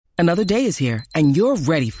Another day is here, and you're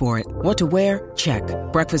ready for it. What to wear? Check.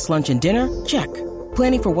 Breakfast, lunch, and dinner? Check.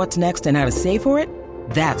 Planning for what's next and how to save for it?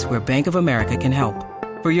 That's where Bank of America can help.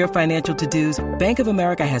 For your financial to-dos, Bank of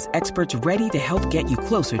America has experts ready to help get you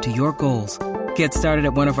closer to your goals. Get started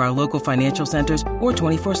at one of our local financial centers or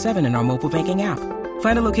 24/7 in our mobile banking app.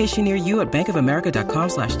 Find a location near you at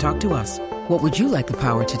bankofamerica.com/talktous. What would you like the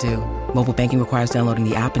power to do? Mobile banking requires downloading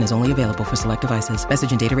the app and is only available for select devices.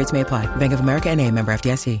 Message and data rates may apply. Bank of America N.A., member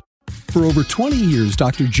FDIC. For over 20 years,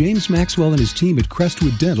 Dr. James Maxwell and his team at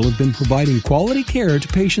Crestwood Dental have been providing quality care to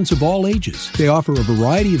patients of all ages. They offer a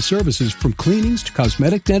variety of services from cleanings to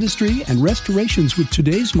cosmetic dentistry and restorations with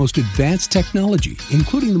today's most advanced technology,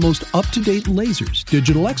 including the most up-to-date lasers,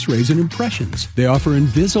 digital x-rays, and impressions. They offer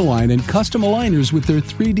Invisalign and custom aligners with their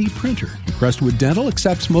 3D printer. Crestwood Dental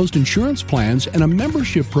accepts most insurance plans and a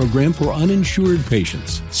membership program for uninsured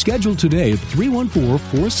patients. Schedule today at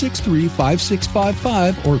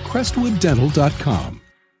 314-463-5655 or crestwooddental.com. He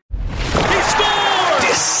scores!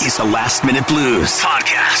 This is the Last Minute Blues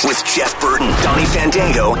podcast with Jeff Burton, Donnie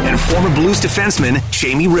Fandango, and former Blues defenseman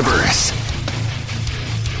Jamie Rivers.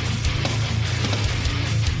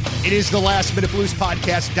 It is the Last Minute Blues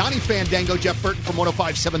podcast. Donnie Fandango, Jeff Burton from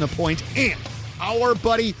 105.7 The Point, and our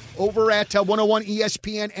buddy over at 101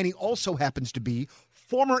 ESPN, and he also happens to be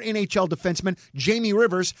former NHL defenseman Jamie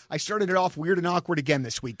Rivers. I started it off weird and awkward again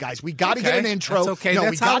this week, guys. We got to get an intro. That's okay. No,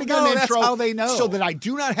 that's we got to get an intro. That's how they know. So that I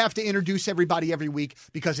do not have to introduce everybody every week,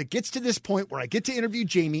 because it gets to this point where I get to interview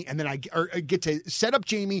Jamie, and then I get to set up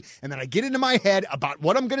Jamie, and then I get into my head about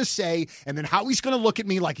what I'm going to say, and then how he's going to look at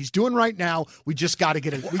me like he's doing right now. We just got to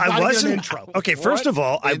get an intro. Okay, first of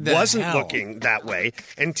all, I wasn't looking that way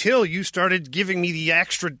until you started giving me the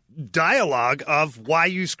extra dialogue of why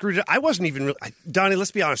you screwed it. I wasn't even Donnie,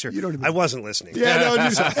 let's be honest here. I wasn't listening. Yeah, no,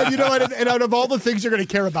 and you know what? And out of all the things you're going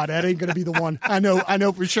to care about, that ain't going to be the one. I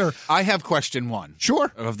know for sure. I have question one.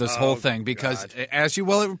 Sure. Of this whole thing, because it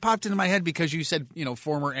popped into my head because you said,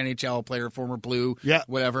 former NHL player, former Blue,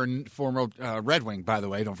 whatever, and former Red Wing, by the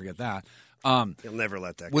way, don't forget that. You'll never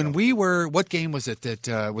let that go. When we were, what game was it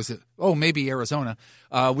that, was it, maybe Arizona.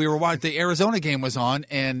 We were watching, the Arizona game was on,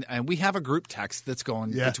 and we have a group text that's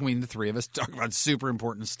going between the three of us, talking about super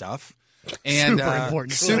important stuff. And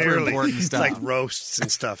super important stuff. Like roasts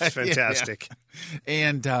and stuff. It's fantastic.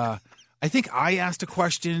 And I think I asked a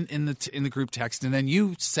question in the group text, and then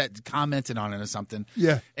you commented on it or something.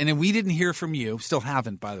 Yeah. And then we didn't hear from you. Still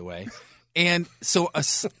haven't, by the way. And so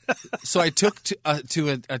I took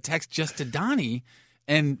to a text just to Donnie,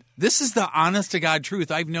 and this is the honest to God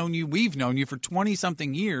truth. We've known you for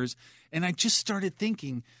 20-something years, and I just started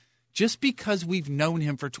thinking, just because we've known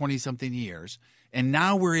him for 20-something years, and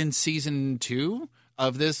now we're in season 2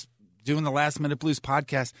 of this, doing the Last Minute Blues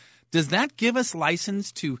podcast, does that give us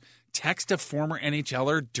license to text a former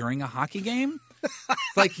NHLer during a hockey game?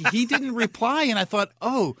 Like, he didn't reply, and I thought,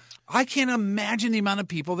 I can't imagine the amount of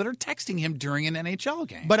people that are texting him during an NHL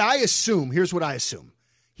game. But here's what I assume.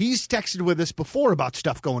 He's texted with us before about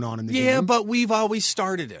stuff going on in the game. Yeah, but we've always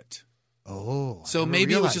started it. Oh. So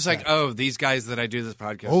maybe it was just like, these guys that I do this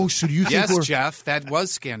podcast with. Oh, so do you think Yes, Jeff, that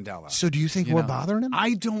was Scandella. So do you think we're bothering him?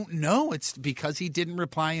 I don't know. It's because he didn't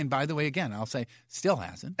reply, and by the way, again, I'll say, still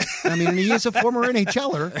hasn't. I mean, he is a former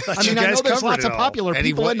NHLer. I know there's lots of popular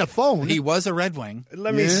people in the phone. He was a Red Wing.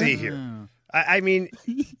 Let me see here. I mean,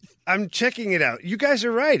 I'm checking it out. You guys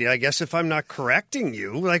are right. I guess if I'm not correcting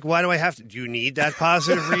you, like, why do I have to? Do you need that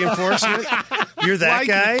positive reinforcement? You're that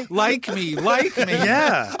guy? Like me.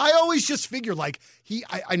 Yeah. I always just figure,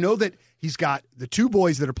 I know that he's got the 2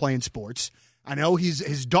 boys that are playing sports. I know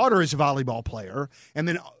his daughter is a volleyball player. And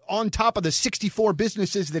then on top of the 64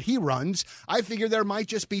 businesses that he runs, I figure there might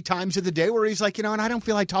just be times of the day where he's like, and I don't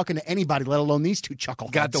feel like talking to anybody, let alone these 2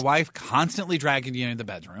 chuckleheads. Got the wife constantly dragging you into the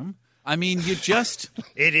bedroom. I mean, you just...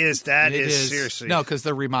 It is seriously. No, because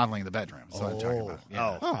they're remodeling the bedroom. So I'm talking about.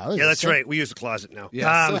 Yeah. Yeah, that's right. We use the closet now.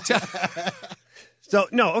 Yeah. So,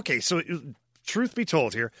 truth be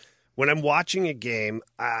told here, when I'm watching a game,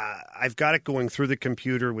 I've got it going through the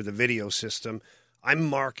computer with a video system. I'm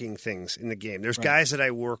marking things in the game. There's guys that I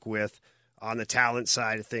work with on the talent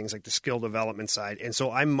side of things, like the skill development side, and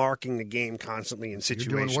so I'm marking the game constantly in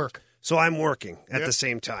situations. You're doing work. So I'm working at the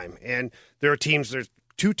same time. And there's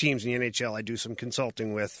 2 teams in the NHL I do some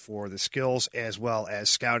consulting with for the skills as well as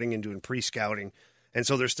scouting and doing pre-scouting. And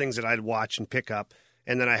so there's things that I'd watch and pick up,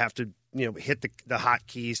 and then I have to hit the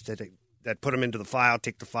hotkeys that put them into the file,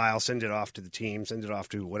 take the file, send it off to the team, send it off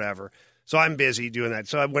to whatever. So I'm busy doing that.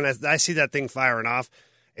 So when I see that thing firing off,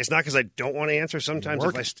 it's not because I don't want to answer. Sometimes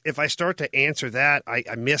if I start to answer that, I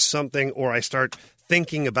miss something, or I start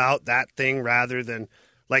thinking about that thing rather than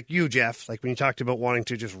like you, Jeff, like when you talked about wanting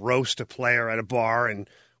to just roast a player at a bar and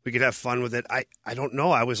we could have fun with it. I don't know.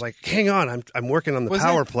 I was like, hang on, I'm working on the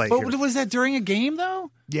power play here. But was that during a game, though?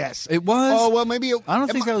 Yes. It was? Oh, well, maybe. I don't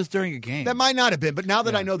think that was during a game. That might not have been, but now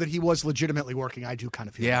that I know that he was legitimately working, I do kind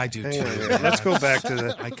of feel Yeah, bad. I do, too. Let's go back to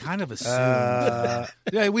the... I kind of assume.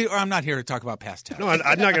 I'm not here to talk about past tense. No, I'm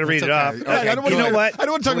not going to read it off. Okay, I don't you know what? I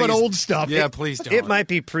don't want to talk about old stuff. Yeah, please don't. It might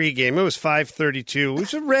be pregame. It was 5:32. It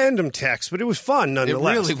was a random text, but it was fun It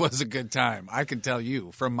nonetheless. really was a good time. I can tell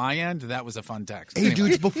you. From my end, that was a fun text. Hey,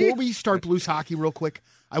 Anyway. dudes, before we start Blues hockey real quick,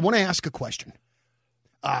 I want to ask a question.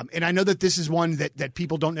 And I know that this is one that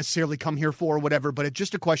people don't necessarily come here for or whatever, but it's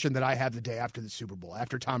just a question that I have the day after the Super Bowl,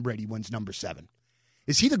 after Tom Brady wins number 7.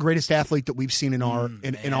 Is he the greatest athlete that we've seen in our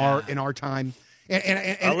time?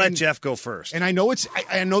 And I'll let Jeff go first. And I know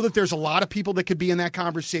I know that there's a lot of people that could be in that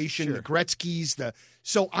conversation. Sure. The Gretzky's,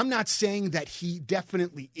 so I'm not saying that he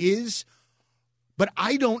definitely is. But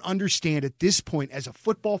I don't understand at this point, as a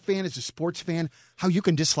football fan, as a sports fan, how you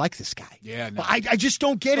can dislike this guy. Yeah, no. I just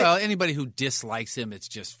don't get it. Well, anybody who dislikes him, it's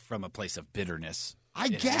just from a place of bitterness. I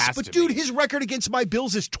It guess, has but to dude, be. his record against my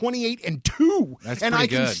Bills is 28-2, That's and I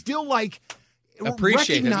pretty can good. still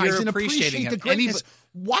Appreciate him. recognize You're and appreciating appreciate the him. greatness.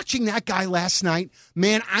 Watching that guy last night,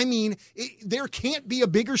 man, I mean, there can't be a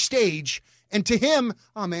bigger stage. And to him,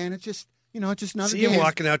 oh man, it's just just another See game. him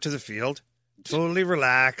walking out to the field, totally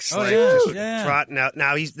relaxed, Oh, just trotting out.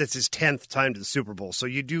 Now that's his 10th time to the Super Bowl, so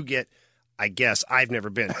you do get. I guess I've never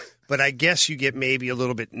been, but I guess you get maybe a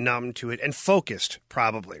little bit numb to it and focused,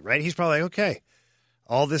 probably, right? He's probably like, okay,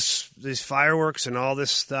 all these fireworks and all this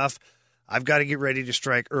stuff, I've got to get ready to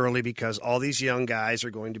strike early because all these young guys are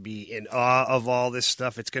going to be in awe of all this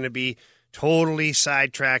stuff. It's going to be totally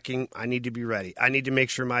sidetracking. I need to be ready. I need to make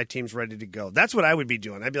sure my team's ready to go. That's what I would be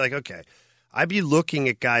doing. I'd be like, okay, I'd be looking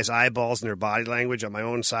at guys' eyeballs and their body language on my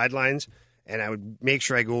own sidelines, and I would make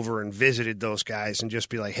sure I go over and visited those guys and just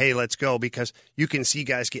be like, hey, let's go, because you can see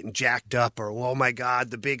guys getting jacked up or, oh, my God,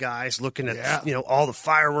 the big eyes looking at all the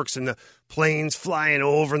fireworks and the planes flying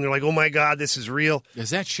over, and they're like, oh, my God, this is real. Is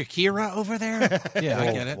that Shakira over there? Yeah,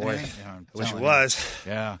 I get it. Boy. Yeah, I'm I wish it telling was.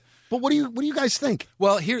 you. Yeah. But what do you guys think?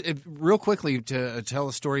 Well, here, real quickly, to tell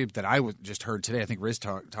a story that I just heard today. I think Riz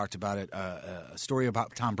talked about it. A story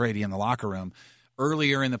about Tom Brady in the locker room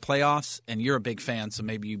earlier in the playoffs, and you're a big fan, so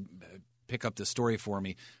maybe you pick up the story for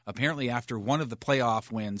me. Apparently, after one of the playoff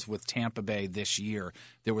wins with Tampa Bay this year,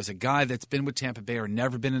 there was a guy that's been with Tampa Bay or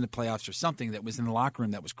never been in the playoffs or something that was in the locker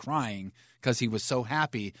room that was crying because he was so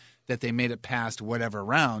happy that they made it past whatever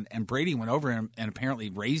round. And Brady went over him and apparently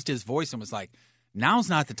raised his voice and was like, now's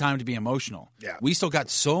not the time to be emotional. Yeah. We still got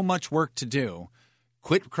so much work to do.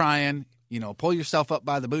 Quit crying. Pull yourself up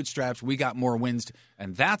by the bootstraps. We got more wins.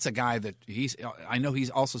 And that's a guy that I know he's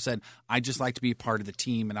also said, I just like to be part of the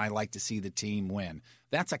team and I like to see the team win.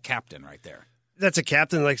 That's a captain right there. That's a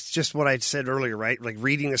captain, like just what I said earlier, right? Like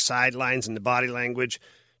reading the sidelines and the body language.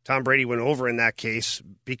 Tom Brady went over in that case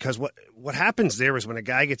because what happens there is when a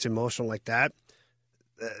guy gets emotional like that,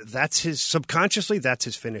 that's his subconsciously, that's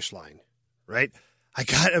his finish line, right?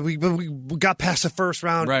 We got past the first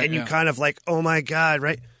round, right, and you kind of like, oh my God,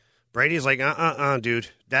 right? Brady's like, dude,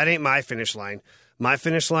 that ain't my finish line. My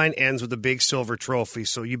finish line ends with a big silver trophy,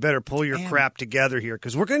 so you better pull your crap together here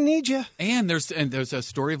because we're going to need you. And there's a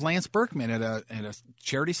story of Lance Berkman at a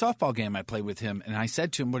charity softball game I played with him, and I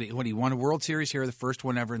said to him, what he won a World Series here, the first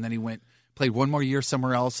one ever, and then he played one more year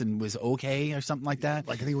somewhere else and was okay or something like that.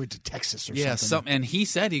 Like I think he went to Texas or something. something. And he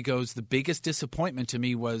said, he goes, the biggest disappointment to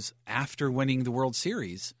me was after winning the World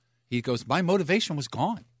Series. He goes, my motivation was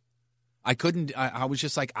gone. I couldn't. I was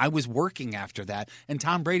just like, I was working after that. And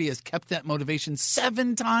Tom Brady has kept that motivation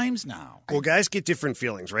 7 times now. Well, guys get different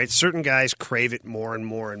feelings, right? Certain guys crave it more and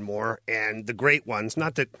more and more. And the great ones,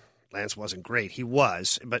 not that Lance wasn't great, he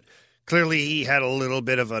was, but clearly he had a little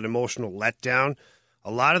bit of an emotional letdown.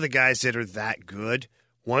 A lot of the guys that are that good,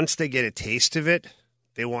 once they get a taste of it,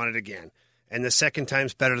 they want it again. And the second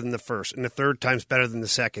time's better than the first, and the third time's better than the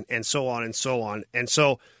second, and so on and so on. And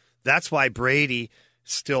so that's why Brady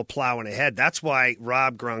still plowing ahead. That's why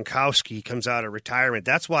Rob Gronkowski comes out of retirement.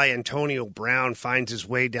 That's why Antonio Brown finds his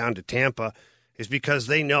way down to Tampa, is because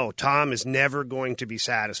they know Tom is never going to be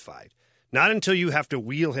satisfied. Not until you have to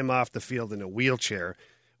wheel him off the field in a wheelchair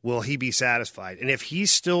will he be satisfied. And if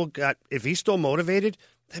he's still motivated,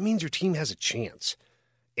 that means your team has a chance.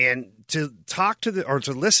 And to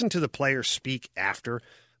to listen to the players speak after,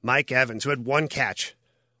 Mike Evans, who had one catch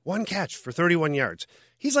for 31 yards.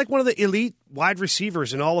 He's like one of the elite wide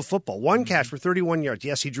receivers in all of football. One catch for 31 yards.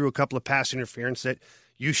 Yes, he drew a couple of pass interference that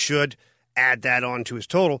you should add that on to his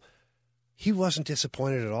total. he wasn't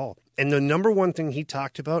disappointed at all. And the number one thing he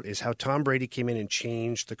talked about is how Tom Brady came in and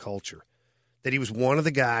changed the culture. That he was one of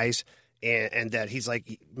the guys, and that he's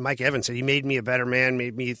like, Mike Evans said, he made me a better man,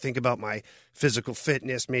 made me think about my physical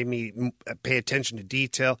fitness, made me pay attention to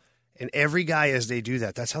detail. And every guy, as they do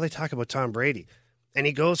that, that's how they talk about Tom Brady. And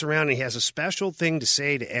he goes around and he has a special thing to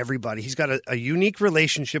say to everybody. He's got a unique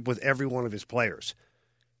relationship with every one of his players.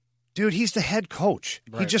 Dude, he's the head coach.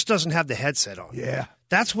 Right. He just doesn't have the headset on. Yeah.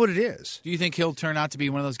 That's what it is. Do you think he'll turn out to be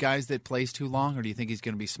one of those guys that plays too long, or do you think he's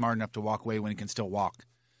going to be smart enough to walk away when he can still walk,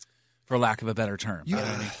 for lack of a better term? Yeah. You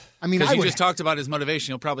know what I mean, because you just talked about his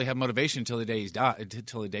motivation. He'll probably have motivation until the day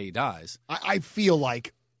he dies. I feel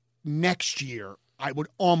like next year, I would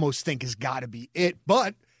almost think has got to be it.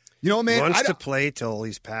 But, you know, man. He wants to play till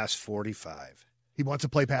he's past 45. He wants to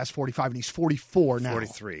play past 45, and he's 44 now.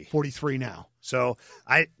 43. 43 now. So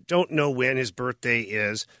I don't know when his birthday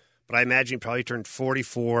is, but I imagine he probably turned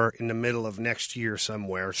 44 in the middle of next year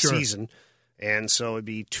somewhere, season. And so it'd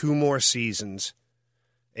be 2 more seasons.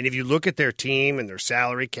 And if you look at their team and their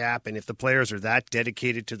salary cap, and if the players are that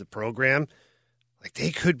dedicated to the program, like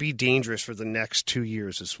they could be dangerous for the next 2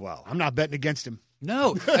 years as well. I'm not betting against him.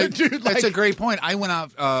 No, dude, that's a great point. I went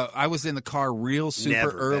out. I was in the car real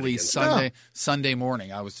super early Sunday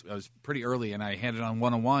morning. I was pretty early, and I had it on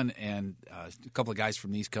 101. And a couple of guys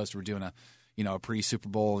from the East Coast were doing a pre-Super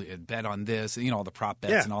Bowl bet on this, all the prop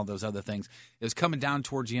bets and all those other things. It was coming down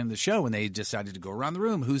towards the end of the show, and they decided to go around the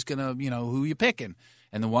room. Who's gonna, who you picking?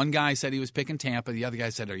 And the one guy said he was picking Tampa. The other guy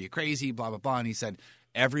said, "Are you crazy?" Blah blah blah. And he said,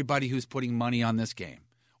 "Everybody who's putting money on this game,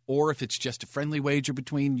 or if it's just a friendly wager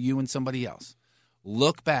between you and somebody else."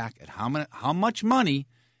 Look back at how much money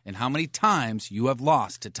and how many times you have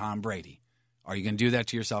lost to Tom Brady. Are you going to do that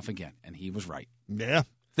to yourself again? And he was right. Yeah.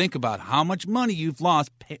 Think about how much money you've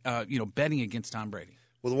lost, betting against Tom Brady.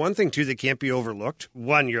 Well, the one thing, too, that can't be overlooked,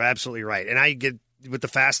 one, you're absolutely right. And I get with the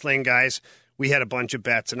Fast Lane guys, we had a bunch of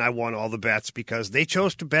bets, and I won all the bets because they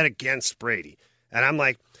chose to bet against Brady. And I'm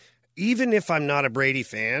like, even if I'm not a Brady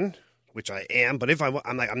fan, which I am, but if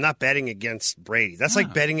I'm not betting against Brady. That's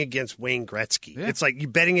like betting against Wayne Gretzky. Yeah. It's like you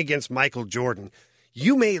betting against Michael Jordan.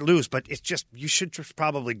 You may lose, but it's just you should just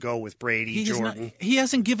probably go with Brady, Jordan. He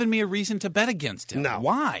hasn't given me a reason to bet against him. No.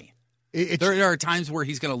 Why? There are times where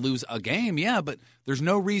he's going to lose a game, but there's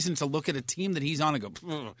no reason to look at a team that he's on and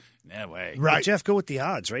go, no way. Right. But Jeff, go with the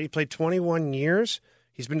odds, right? He played 21 years.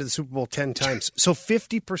 He's been to the Super Bowl 10 times. So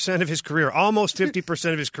 50% of his career, almost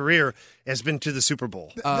 50% of his career has been to the Super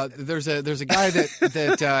Bowl. There's a guy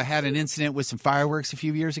that had an incident with some fireworks a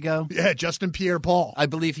few years ago. Yeah, Justin Pierre-Paul. I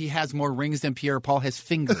believe he has more rings than Pierre-Paul has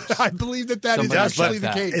fingers. I believe that is actually the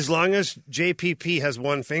case. As long as JPP has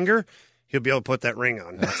one finger, he'll be able to put that ring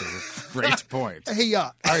on. That's a great point. Hey,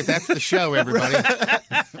 all right, that's the show, everybody.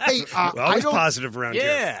 Hey, always positive around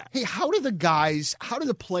here. Hey, how do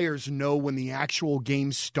the players know when the actual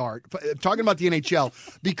games start? I'm talking about the NHL,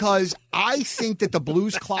 because I think that the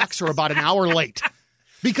Blues clocks are about an hour late.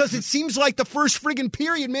 Because it seems like the first friggin'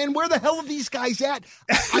 period, man. Where the hell are these guys at?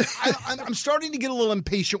 I'm starting to get a little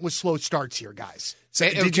impatient with slow starts here, guys.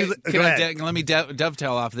 Let me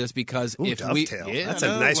dovetail off this because that's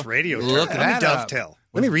a nice radio. Look at that dovetail.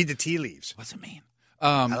 Let me read the tea leaves. What's it mean?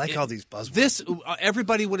 I like all these buzzwords.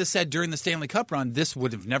 Everybody would have said during the Stanley Cup run, this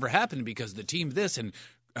would have never happened because the team and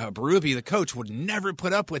Berube, the coach, would never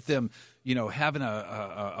put up with them, having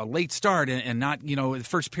a late start and not, the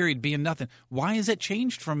first period being nothing. Why has it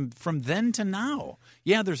changed from then to now?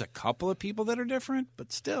 Yeah, there's a couple of people that are different,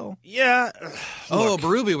 but still. Yeah.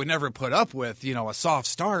 Berube would never put up with, a soft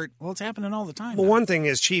start. Well, it's happening all the time. Well, one thing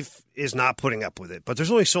is Chief is not putting up with it, but there's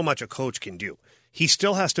only so much a coach can do. He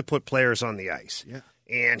still has to put players on the ice. Yeah.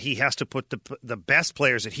 And he has to put the best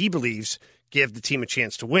players that he believes give the team a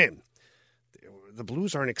chance to win. The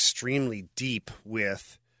Blues aren't extremely deep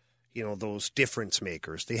with, those difference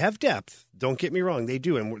makers. They have depth. Don't get me wrong. They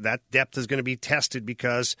do. And that depth is going to be tested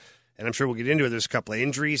because, and I'm sure we'll get into it, there's a couple of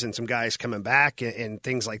injuries and some guys coming back and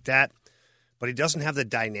things like that. But he doesn't have the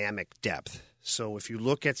dynamic depth. So if you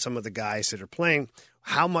look at some of the guys that are playing,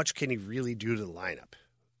 how much can he really do to the lineup?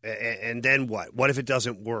 And then what? What if it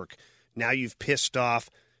doesn't work? Now you've pissed off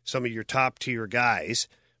some of your top-tier guys.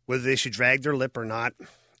 Whether they should drag their lip or not,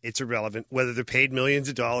 it's irrelevant. Whether they're paid millions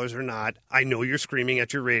of dollars or not, I know you're screaming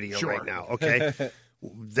at your radio right now, okay?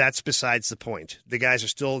 That's besides the point. The guys are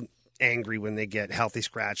still angry when they get healthy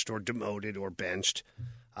scratched or demoted or benched.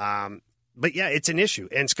 But, yeah, it's an issue.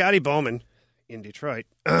 And Scotty Bowman in Detroit,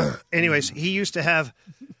 anyways, he used to have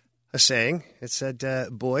a saying. It said,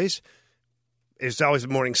 boys, it's always a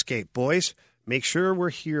morning skate. Boys, make sure we're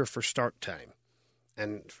here for start time.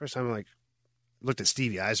 And first time I'm like, looked at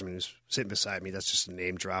Stevie Eiserman, who's sitting beside me. That's just a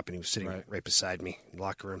name drop, and he was sitting right beside me in the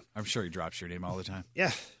locker room. I'm sure he drops your name all the time.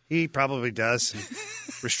 Yeah, he probably does.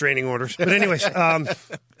 Restraining orders. But anyways, I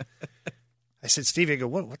said, Stevie, I go,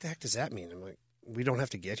 what the heck does that mean? I'm like, we don't have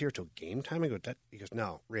to get here till game time? I go, he goes,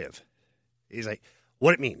 no, Riv. He's like,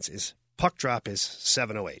 what it means is puck drop is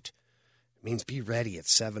 7:08. It means be ready at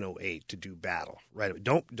 7:08 to do battle. Right?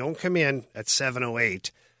 Don't come in at 7:08.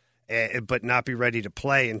 But not be ready to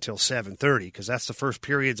play until 7:30 because that's the first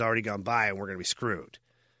period's already gone by and we're going to be screwed.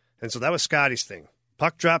 And so that was Scotty's thing.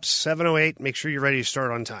 Puck drops 7:08. Make sure you're ready to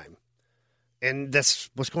start on time. And that's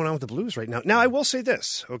what's going on with the Blues right now. Now, I will say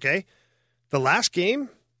this, okay? The last game,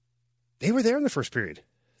 they were there in the first period.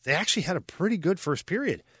 They actually had a pretty good first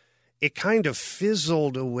period. It kind of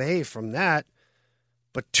fizzled away from that.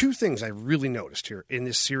 But two things I really noticed here in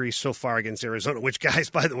this series so far against Arizona, which, guys,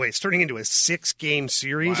 by the way, it's turning into a 6-game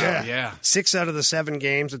series. Wow, yeah. 6 out of the 7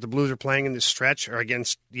 games that the Blues are playing in this stretch are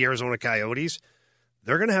against the Arizona Coyotes.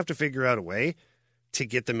 They're going to have to figure out a way to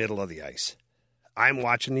get the middle of the ice. I'm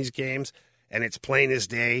watching these games, and it's plain as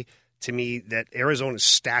day to me that Arizona is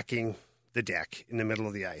stacking the deck in the middle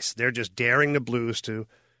of the ice. They're just daring the Blues to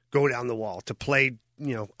go down the wall, to play,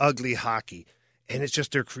 ugly hockey. And it's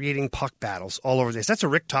just they're creating puck battles all over this. That's a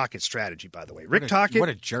Rick Tocchet strategy, by the way. What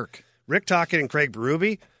a jerk. Rick Tocchet and Craig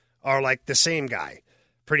Berube are like the same guy,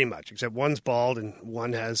 pretty much, except one's bald and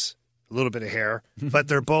one has a little bit of hair. But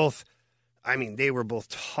they're both, they were both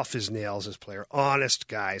tough as nails as players, honest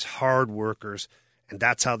guys, hard workers, and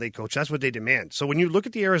that's how they coach. That's what they demand. So when you look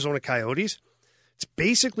at the Arizona Coyotes, it's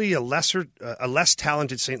basically a less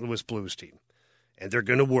talented St. Louis Blues team, and they're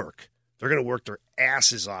going to work. They're going to work their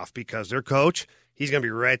asses off because their coach, he's going to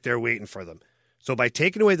be right there waiting for them. So by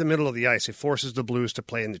taking away the middle of the ice, it forces the Blues to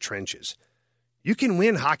play in the trenches. You can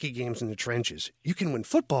win hockey games in the trenches. You can win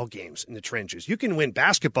football games in the trenches. You can win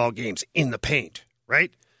basketball games in the paint,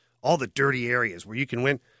 right? All the dirty areas where you can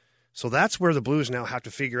win. So that's where the Blues now have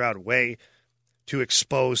to figure out a way to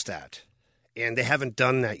expose that. And they haven't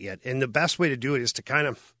done that yet. And the best way to do it is to kind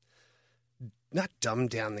of not dumb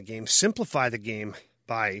down the game, simplify the game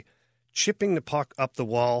by chipping the puck up the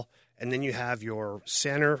wall, and then you have your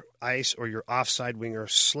center ice or your offside winger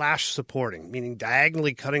slash supporting, meaning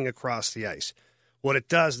diagonally cutting across the ice. What it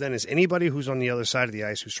does then is anybody who's on the other side of the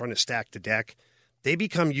ice who's trying to stack the deck, they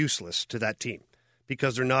become useless to that team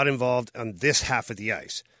because they're not involved on this half of the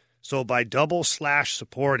ice. So by double slash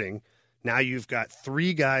supporting, now you've got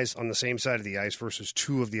 3 guys on the same side of the ice versus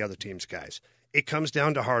 2 of the other team's guys. It comes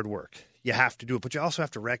down to hard work. You have to do it, but you also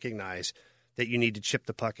have to recognize that you need to chip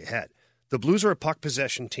the puck ahead. The Blues are a puck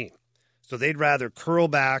possession team, so they'd rather curl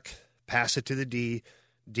back, pass it to the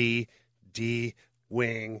D,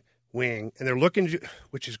 wing, and they're looking to,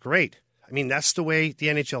 which is great. That's the way the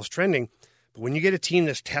NHL's trending. But when you get a team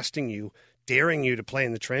that's testing you, daring you to play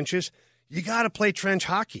in the trenches, you got to play trench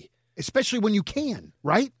hockey. Especially when you can,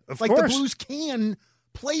 right? Of course. The Blues can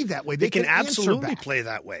play that way. They can absolutely back. play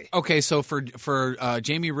that way. Okay, so for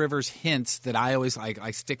Jamie Rivers' hints that I always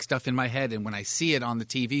I stick stuff in my head, and when I see it on the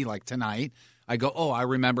TV like tonight, I go, oh, I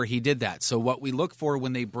remember he did that. So what we look for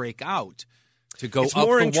when they break out to go it's up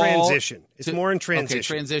more the in wall. Transition. It's more in transition. Okay,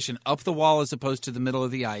 transition up the wall as opposed to the middle of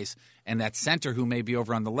the ice, and that center who may be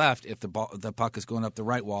over on the left, if the puck is going up the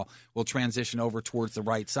right wall, will transition over towards the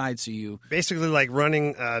right side. So you basically like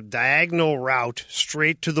running a diagonal route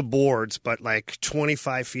straight to the boards, but like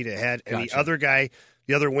 25 feet ahead, and Gotcha. the other guy,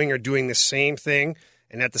 the other winger, doing the same thing,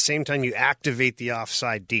 and at the same time you activate the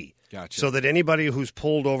offside D. Gotcha. So that anybody who's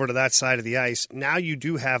pulled over to that side of the ice, now you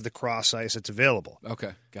do have the cross ice that's available.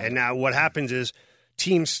 Okay. Got And it. now what happens is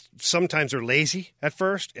teams sometimes are lazy at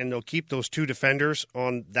first, and they'll keep those 2 defenders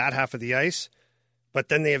on that half of the ice, but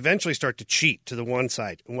then they eventually start to cheat to the one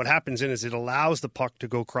side. And what happens then is it allows the puck to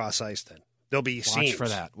go cross ice then. There'll be seams.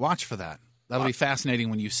 Watch for that. That'll be fascinating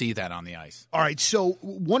when you see that on the ice. All right, so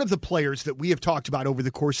one of the players that we have talked about over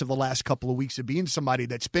the course of the last couple of weeks of being somebody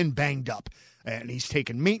that's been banged up, and he's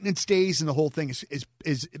taken maintenance days, and the whole thing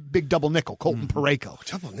is big double nickel, Colton Parayko.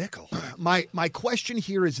 Double nickel. My question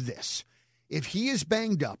here is this. If he is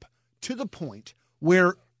banged up to the point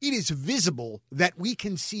where it is visible that we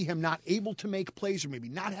can see him not able to make plays or maybe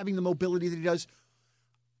not having the mobility that he does,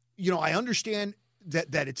 I understand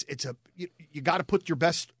that it's you got to put your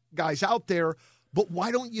best guys out there, but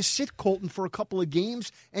why don't you sit Colton for a couple of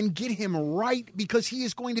games and get him right, because he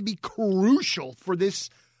is going to be crucial for this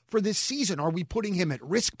season? Are we putting him at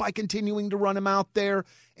risk by continuing to run him out there?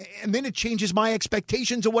 And then it changes my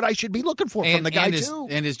expectations of what I should be looking for from the guy too.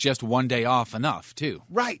 And is just one day off enough too?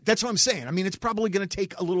 Right, that's what I'm saying. It's probably going to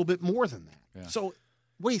take a little bit more than that. Yeah. So,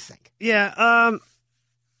 what do you think? Yeah.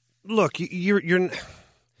 Look, you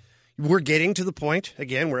we're getting to the point,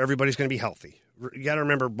 again, where everybody's going to be healthy. You got to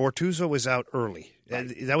remember, Bortuzzo was out early.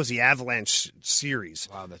 Right. That was the Avalanche series.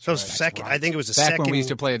 Wow, that's so right. Second, I think it was the Back second. when we used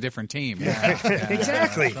to play a different team.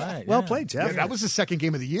 Exactly. Right, well played, Jeff. Yeah, that was the second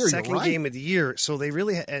game of the year. Second you're right. game of the year. So they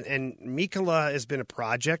really and Mikkola has been a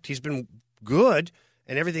project. He's been good,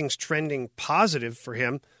 and everything's trending positive for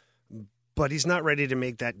him. But he's not ready to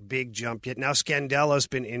make that big jump yet. Now Scandella's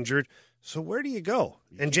been injured. So where do you go?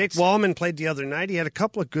 And Jake Wallman played the other night. He had a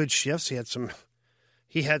couple of good shifts. He had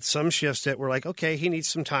some shifts that were like, okay, he needs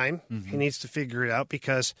some time. Mm-hmm. He needs to figure it out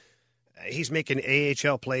because he's making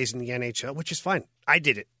AHL plays in the NHL, which is fine. I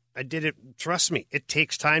did it. Trust me. It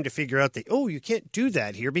takes time to figure out that, you can't do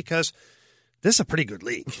that here because this is a pretty good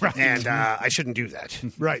league. Right. And I shouldn't do that.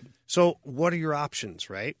 Right. So what are your options,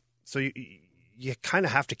 right? So you kind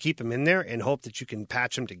of have to keep them in there and hope that you can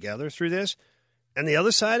patch them together through this. And the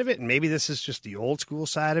other side of it, and maybe this is just the old school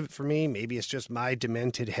side of it for me, maybe it's just my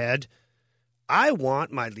demented head, I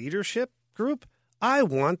want my leadership group, I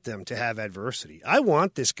want them to have adversity. I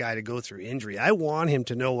want this guy to go through injury. I want him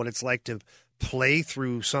to know what it's like to play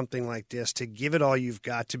through something like this, to give it all you've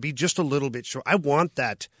got, to be just a little bit short. I want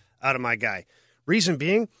that out of my guy. Reason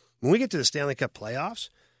being, when we get to the Stanley Cup playoffs,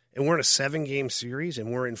 and we're in a 7-game series,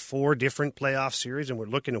 and we're in 4 different playoff series, and we're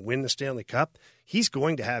looking to win the Stanley Cup, he's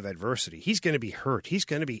going to have adversity. He's going to be hurt. He's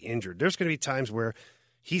going to be injured. There's going to be times where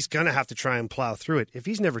he's going to have to try and plow through it. If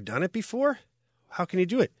he's never done it before, how can he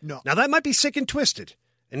do it? No. Now, that might be sick and twisted.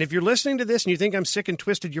 And if you're listening to this and you think I'm sick and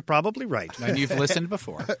twisted, you're probably right. And you've listened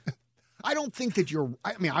before. I don't think that you're –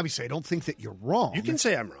 I mean, obviously, I don't think that you're wrong. You can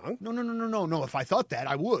say I'm wrong. No. If I thought that,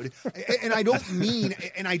 I would. And I don't mean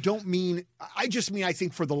 – I just mean I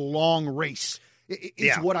think for the long race –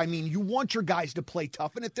 it's what I mean. You want your guys to play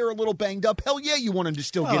tough, and if they're a little banged up, hell yeah, you want them to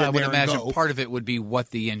still get in there and go. I would imagine part of it would be what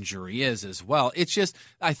the injury is as well. It's just,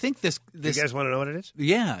 I think this. You guys want to know what it is?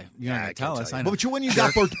 Yeah, you're going to tell us. I know. But when you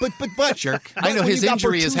got but jerk. I know his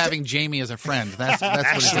injury is having Jamie as a friend. That's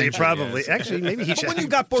actually what probably. Is. Actually, maybe he should when you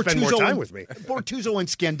got spend more time with me. Bortuzzo and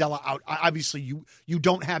Scandella out. Obviously, you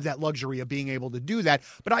don't have that luxury of being able to do that.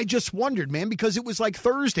 But I just wondered, man, because it was like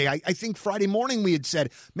Thursday. I think Friday morning we had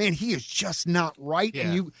said, man, he is just not right,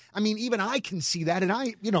 and even I can see that, and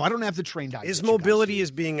I don't have the trained eye. His mobility is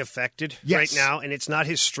being affected right now, and it's not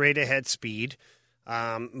his straight ahead speed,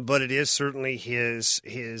 but it is certainly his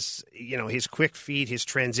quick feet, his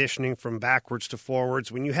transitioning from backwards to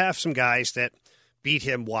forwards. When you have some guys that beat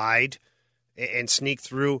him wide and sneak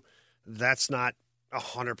through, that's not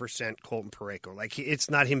 100% Colton Parayko. Like, it's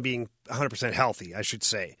not him being 100% healthy, I should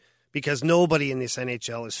say, because nobody in this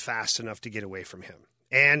NHL is fast enough to get away from him,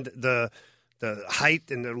 and the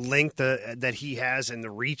height and the length that he has and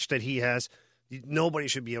the reach that he has, nobody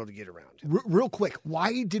should be able to get around. Real quick,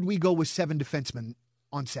 why did we go with 7 defensemen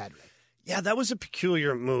on Saturday? Yeah, that was a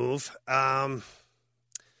peculiar move. My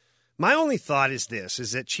only thought is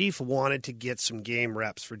that Chief wanted to get some game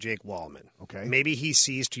reps for Jake Wallman. Okay. Maybe he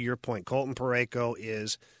sees, to your point, Colton Parayko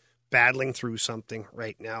is battling through something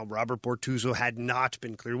right now. Robert Bortuzzo had not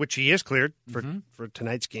been cleared, which he is cleared for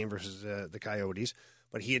tonight's game versus the Coyotes.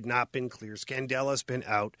 But he had not been clear. Scandella's been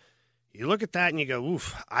out. You look at that and you go,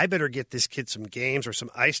 oof, I better get this kid some games or some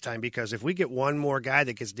ice time, because if we get one more guy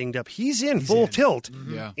that gets dinged up, he's in full tilt.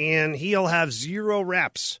 Mm-hmm. Yeah. And he'll have 0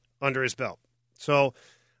 reps under his belt. So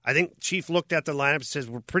I think Chief looked at the lineup and says,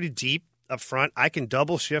 we're pretty deep up front. I can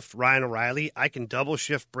double shift Ryan O'Reilly. I can double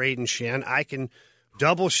shift Braden Shen. I can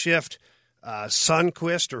double shift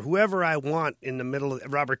Sundqvist or whoever I want in the middle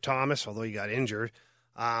of Robert Thomas, although he got injured.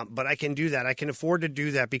 But I can do that. I can afford to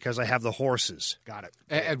do that because I have the horses. Got it.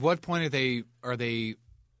 At what point are they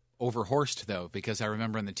overhorsed, though? Because I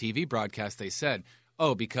remember in the TV broadcast they said,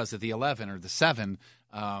 because of the 11 or the 7,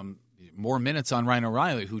 more minutes on Ryan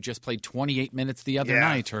O'Reilly, who just played 28 minutes the other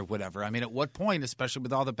night or whatever. I mean, at what point, especially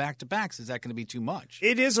with all the back-to-backs, is that going to be too much?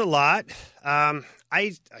 It is a lot. I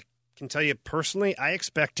can tell you personally, I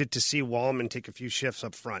expected to see Wallman take a few shifts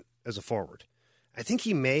up front as a forward. I think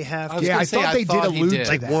he may have. I thought they did allude to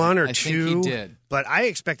like that. 1 or 2. Think he did. But I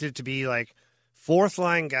expected it to be like 4th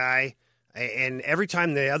line guy, and every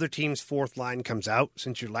time the other team's 4th line comes out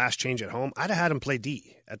since your last change at home, I'd have had him play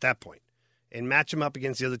D at that point and match him up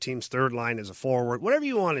against the other team's 3rd line as a forward. Whatever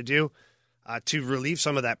you want to do to relieve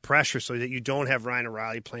some of that pressure so that you don't have Ryan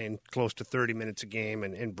O'Reilly playing close to 30 minutes a game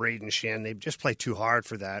and Braden Shen. They just play too hard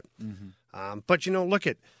for that. Mm-hmm. But, look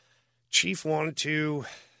at Chief wanted to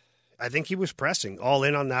 – I think he was pressing all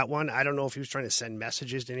in on that one. I don't know if he was trying to send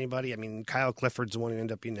messages to anybody. I mean, Kyle Clifford's the one who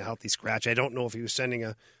ended up being a healthy scratch. I don't know if he was sending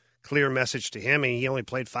a clear message to him. I mean, he only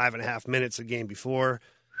played 5.5 minutes the game before.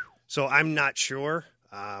 So I'm not sure.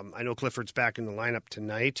 I know Clifford's back in the lineup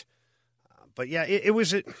tonight. But yeah, it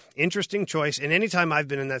was an interesting choice. And anytime I've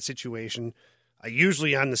been in that situation,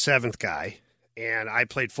 usually I'm the seventh guy, and I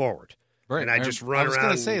played forward. Right. And I just run around. I was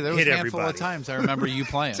going to say, there was a handful of times I remember you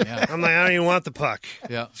playing. Yeah. I'm like, I don't even want the puck.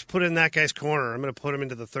 Yeah. Just put it in that guy's corner. I'm going to put him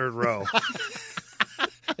into the third row.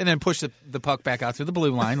 And then push the puck back out through the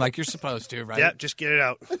blue line like you're supposed to, right? Yep, just get it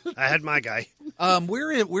out. I had my guy.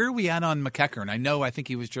 Where are we at on McEachern? I think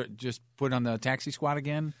he was just put on the taxi squad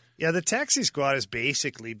again. Yeah, the taxi squad is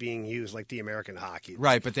basically being used like the American hockey.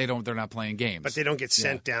 Right, but they're not playing games. But they don't get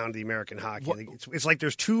sent down to the American hockey. It's like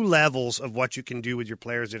there's two levels of what you can do with your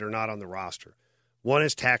players that are not on the roster. One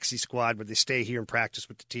is taxi squad, where they stay here and practice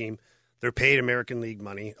with the team. They're paid American League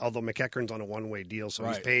money, although McEachern's on a one-way deal, so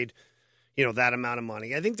he's paid that amount of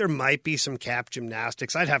money. I think there might be some cap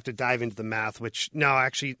gymnastics. I'd have to dive into the math, which, no,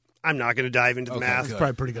 actually, I'm not going to dive into the math. That's probably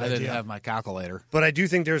a pretty good idea. I didn't have my calculator. But I do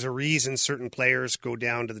think there's a reason certain players go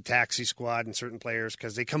down to the taxi squad and certain players,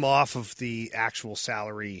 because they come off of the actual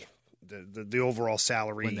salary, the overall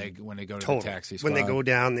salary. When they go to total. The taxi squad. When they go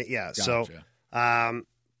down, Gotcha. So,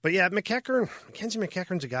 but yeah, Mackenzie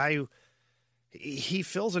McEachern's a guy who he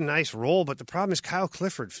fills a nice role, but the problem is Kyle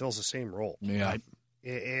Clifford fills the same role. Yeah. Right?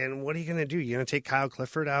 And what are you going to do? You're going to take Kyle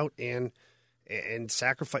Clifford out and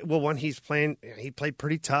sacrifice? Well, he played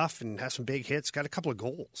pretty tough and has some big hits. Got a couple of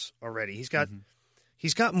goals already. He's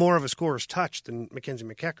got more of a scorer's touch than Mackenzie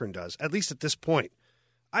McEachern does, at least at this point.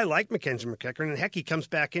 I like Mackenzie McEachern, and heck, he comes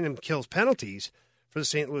back in and kills penalties for the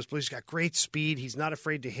St. Louis Blues. He's got great speed. He's not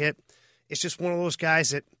afraid to hit. It's just one of those guys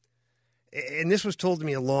that, and this was told to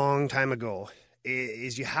me a long time ago,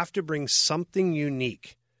 is you have to bring something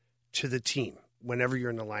unique to the team whenever you're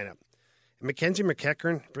in the lineup. And Mackenzie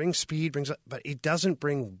McEachern brings speed, but he doesn't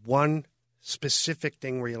bring one specific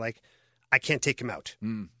thing where you're like, I can't take him out.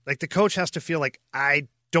 Like the coach has to feel like, I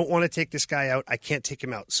don't want to take this guy out. I can't take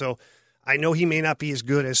him out. So I know he may not be as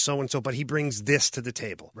good as so-and-so, but he brings this to the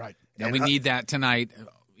table. Right. And we need that tonight.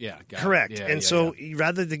 Yeah. Correct.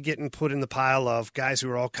 Rather than getting put in the pile of guys who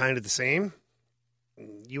are all kind of the same,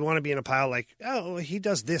 you want to be in a pile like, oh, he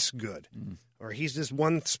does this good. Or he's this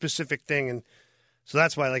one specific thing. And so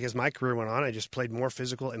that's why, like, as my career went on, I just played more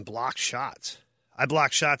physical and blocked shots. I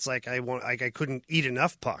blocked shots like I couldn't eat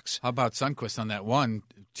enough pucks. How about Sundqvist on that one?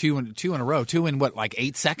 Two in a row.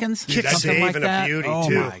 8 seconds? Kick Something save like and that? a beauty, oh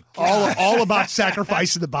too. My God. All about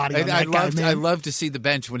sacrificing the body. I love to see the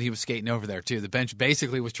bench when he was skating over there, too. The bench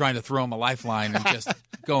basically was trying to throw him a lifeline and just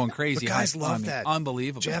going crazy. But guys love that.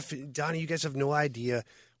 Unbelievable. Jeff, Donnie, you guys have no idea.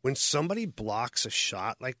 When somebody blocks a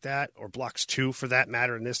shot like that, or blocks two for that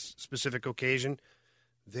matter in this specific occasion,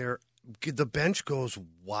 the bench goes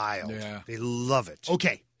wild. Yeah. They love it.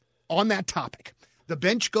 Okay, on that topic, the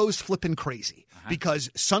bench goes flipping crazy because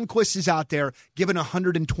Sundqvist is out there giving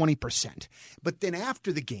 120%. But then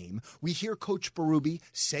after the game, we hear Coach Berube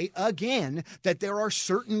say again that there are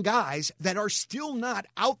certain guys that are still not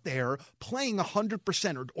out there playing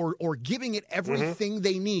 100% or giving it everything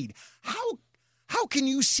they need. How can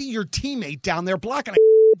you see your teammate down there blocking a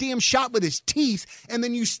damn shot with his teeth, and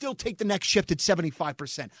then you still take the next shift at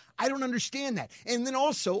 75%? I don't understand that. And then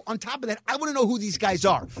also, on top of that, I want to know who these guys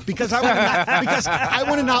are because I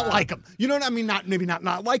want to not like them. You know what I mean? Maybe not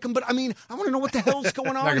like them, but I mean, I want to know what the hell's going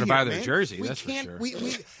on. Not going to buy their man. jersey. We that's can't. For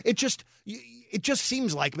sure. It just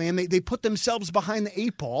seems like, man, they put themselves behind the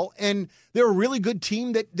 8 ball, and they're a really good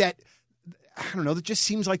team that. I don't know, that just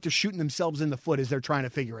seems like they're shooting themselves in the foot as they're trying to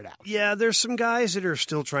figure it out. Yeah, there's some guys that are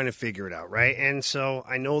still trying to figure it out, right? And so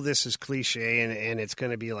I know this is cliche and it's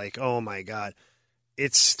going to be like, oh my God,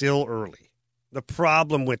 it's still early. The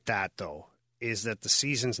problem with that, though, is that the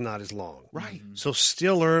season's not as long. Right. So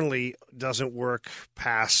still early doesn't work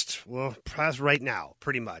past right now,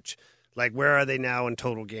 pretty much. Like, where are they now in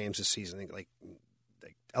total games this season? Like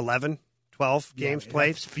 11? 12 games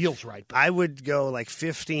played? Feels right. I would go like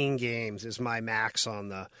 15 games is my max on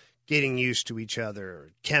the getting used to each other,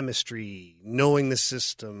 chemistry, knowing the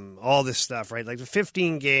system, all this stuff, right? Like the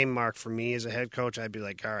 15-game mark for me as a head coach, I'd be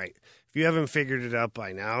like, all right, if you haven't figured it out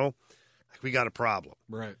by now, like, we got a problem.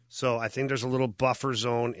 Right. So I think there's a little buffer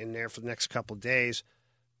zone in there for the next couple of days.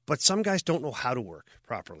 But some guys don't know how to work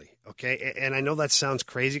properly, okay? And I know that sounds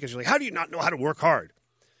crazy because you're like, how do you not know how to work hard?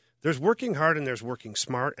 There's working hard and there's working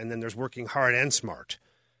smart, and then there's working hard and smart.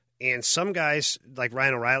 And some guys, like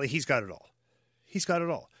Ryan O'Reilly, he's got it all. He's got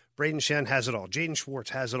it all. Braden Shen has it all. Jaden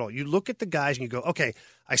Schwartz has it all. You look at the guys and you go, okay,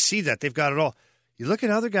 I see that. They've got it all. You look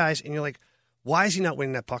at other guys and you're like, why is he not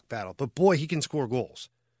winning that puck battle? But, boy, he can score goals.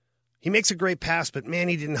 He makes a great pass, but, man,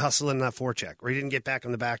 he didn't hustle in that forecheck, or he didn't get back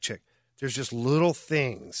on the back check. There's just little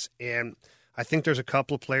things. And I think there's a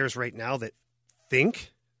couple of players right now that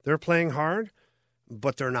think they're playing hard,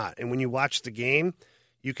 but they're not. And when you watch the game,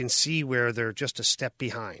 you can see where they're just a step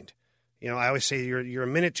behind. You know, I always say you're a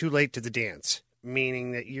minute too late to the dance,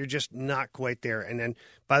 meaning that you're just not quite there. And then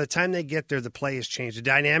by the time they get there, the play has changed. The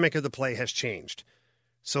dynamic of the play has changed.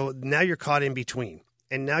 So now you're caught in between,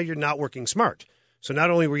 and now you're not working smart. So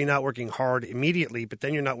not only were you not working hard immediately, but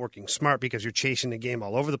then you're not working smart because you're chasing the game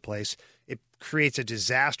all over the place. It creates a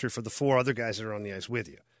disaster for the 4 other guys that are on the ice with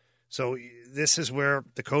you. So this is where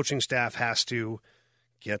the coaching staff has to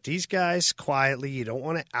get these guys quietly. You don't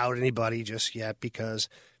want to out anybody just yet because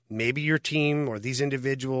maybe your team or these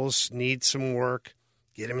individuals need some work.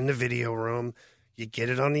 Get them in the video room. You get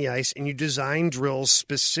it on the ice, and you design drills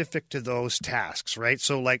specific to those tasks, right?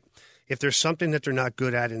 So, like, if there's something that they're not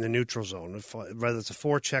good at in the neutral zone, whether it's a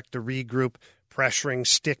forecheck, the regroup, pressuring,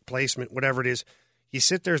 stick placement, whatever it is, you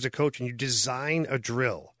sit there as a coach and you design a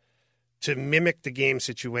drill to mimic the game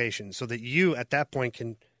situation so that you, at that point,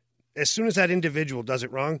 can, as soon as that individual does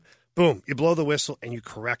it wrong, boom, you blow the whistle and you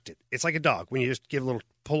correct it. It's like a dog when you just give a little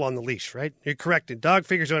pull on the leash, right? You correct it. Dog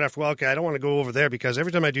figures out after a while, okay, I don't want to go over there because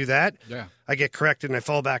every time I do that, I get corrected and I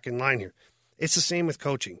fall back in line here. It's the same with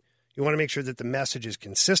coaching. You want to make sure that the message is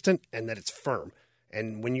consistent and that it's firm.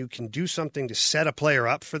 And when you can do something to set a player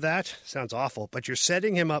up for that, sounds awful, but you're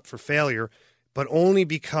setting him up for failure, but only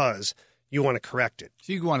because you want to correct it.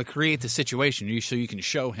 So you want to create the situation so you can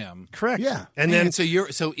show him. Correct. Yeah. And then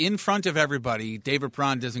so in front of everybody, David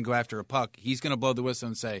Perron doesn't go after a puck. He's going to blow the whistle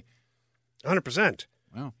and say 100%.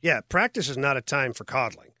 Wow. Yeah, practice is not a time for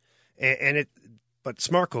coddling. But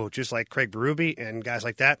smart coaches like Craig Berube and guys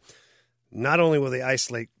like that, not only will they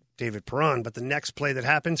isolate David Perron, but the next play that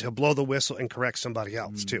happens, he'll blow the whistle and correct somebody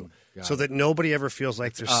else too, so that nobody ever feels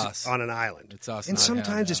like they're on an island. It's us. And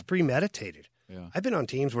sometimes it's premeditated. Yeah. I've been on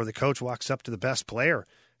teams where the coach walks up to the best player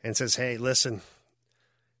and says, hey, listen,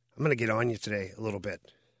 I'm going to get on you today a little bit,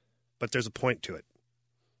 but there's a point to it.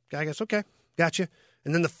 Guy goes, okay, gotcha.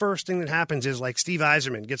 And then the first thing that happens is like Steve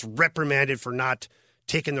Yzerman gets reprimanded for not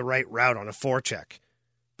taking the right route on a forecheck.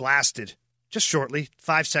 Blasted. Just shortly,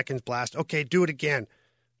 5 seconds blast. Okay, do it again.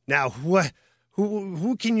 Now,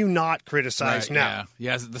 who can you not criticize now?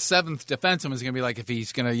 Yeah, the 7th defenseman is going to be like, if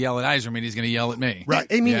he's going to yell at Yzerman, he's going to yell at me. Right.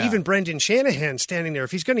 I mean, even Brendan Shanahan standing there,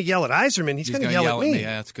 if he's going to yell at Yzerman, he's going to yell at me.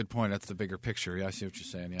 Yeah, that's a good point. That's the bigger picture. Yeah, I see what you're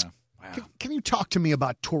saying, yeah. Wow. Can you talk to me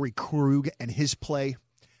about Torrey Krug and his play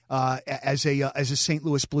as a St.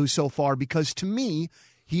 Louis Blue so far? Because to me,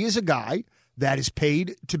 he is a guy that is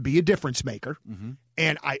paid to be a difference maker,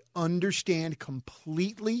 and I understand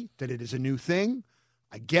completely that it is a new thing.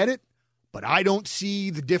 I get it, but I don't see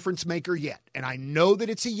the difference maker yet. And I know that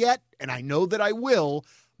it's a yet, and I know that I will,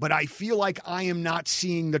 but I feel like I am not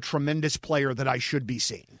seeing the tremendous player that I should be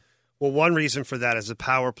seeing. Well, one reason for that is the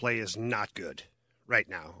power play is not good right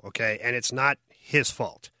now, okay? And it's not his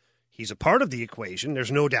fault. He's a part of the equation,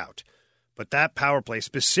 there's no doubt. But that power play,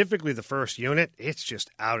 specifically the first unit, it's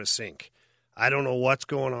just out of sync. I don't know what's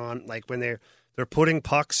going on. Like when they're putting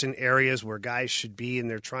pucks in areas where guys should be and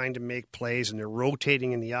they're trying to make plays and they're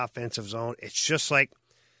rotating in the offensive zone. It's just like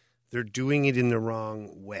they're doing it in the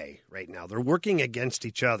wrong way right now. They're working against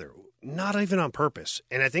each other, not even on purpose.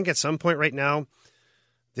 And I think at some point right now,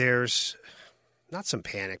 there's not some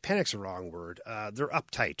panic. Panic's the wrong word. They're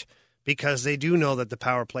uptight because they do know that the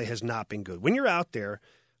power play has not been good. When you're out there,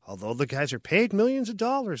 although the guys are paid millions of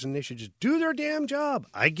dollars and they should just do their damn job.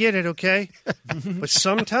 I get it, okay? But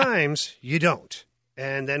sometimes you don't.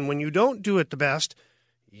 And then when you don't do it the best,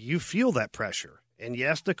 you feel that pressure. And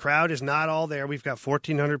yes, the crowd is not all there. We've got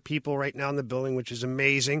 1,400 people right now in the building, which is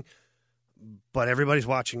amazing. But everybody's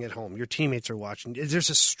watching at home. Your teammates are watching. There's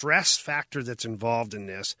a stress factor that's involved in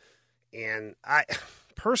this. And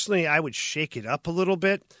I would shake it up a little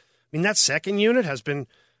bit. I mean, that second unit has been,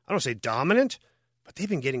 I don't say dominant, but they've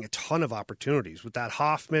been getting a ton of opportunities with that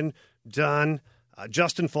Hoffman, Dunn.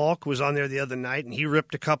 Justin Falk was on there the other night, and he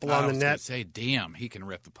ripped a couple on the net. Say, damn, he can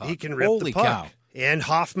rip the puck. He can rip the puck. Cow. And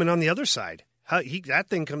Hoffman on the other side.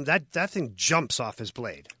 That thing jumps off his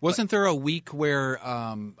blade. Wasn't there a week where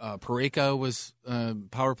Parayko was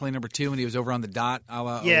power play number 2 and he was over on the dot a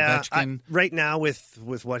la Ovechkin? Right now with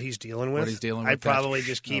what he's dealing with, I'd probably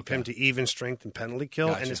just keep him to even strength and penalty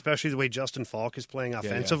kill, and especially the way Justin Falk is playing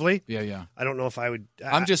offensively. Yeah. I don't know if I would.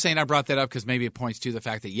 I'm just saying I brought that up because maybe it points to the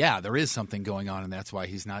fact that, there is something going on, and that's why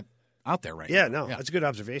he's not out there right now. That's a good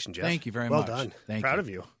observation, Jeff. Thank you very much. Well done. Thank proud you. Of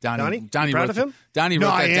you. Donnie, proud of him? Donnie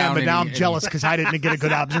wrote that down. No, I am, but now I'm jealous because I didn't get a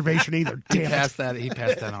good observation either. Damn He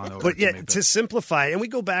passed that on over But to me. To simplify, and we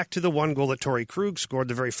go back to the one goal that Torrey Krug scored,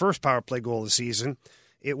 the very first power play goal of the season.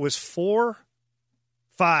 It was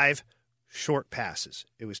 4-5 short passes.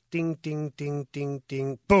 It was ding, ding, ding, ding,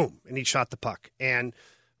 ding, boom, and he shot the puck. And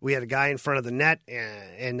we had a guy in front of the net,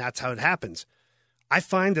 and that's how it happens. I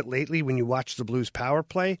find that lately when you watch the Blues power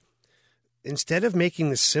play, instead of making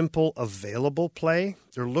the simple available play,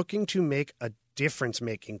 they're looking to make a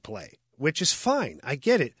difference-making play, which is fine. I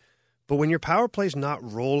get it. But when your power play is not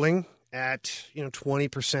rolling at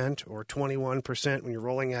 20% or 21%, when you're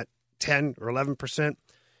rolling at 10 or 11%,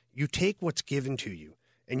 you take what's given to you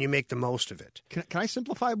and you make the most of it. Can I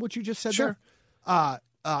simplify what you just said Sure. there?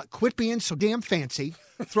 Quit being so damn fancy.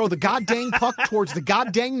 Throw the goddamn puck towards the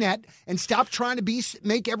goddamn net and stop trying to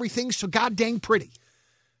make everything so goddamn pretty.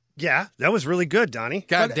 Yeah, that was really good, Donnie.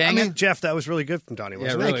 God dang it. Jeff, that was really good from Donnie.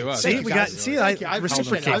 Wasn't Yeah, it it? really was. See, Thank we you, got. guys. See, Thank you. I I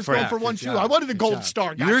reciprocate. reciprocate I was for going it. for one, Good too. job. I wanted a Good gold job.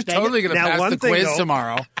 star. Gosh, You're dang it. totally going to Now, pass one the thing, quiz though-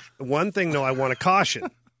 tomorrow. One thing, though, I want to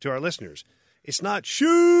caution to our listeners: it's not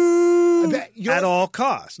shoot at all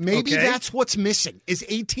costs. Maybe okay? that's what's missing is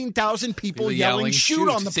 18,000 people People yelling shoot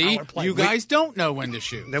on the See, power play. you guys don't know when to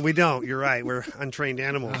shoot. No, we don't. You're right. We're untrained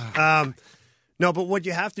animals. No, but what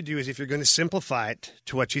you have to do is if you're going to simplify it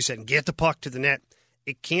to what you said and get the puck to the net,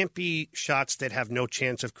 it can't be shots that have no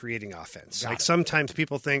chance of creating offense. Sometimes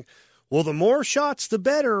people think, well, the more shots, the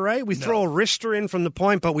better, right? We throw a wrister in from the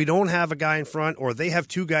point, but we don't have a guy in front, or they have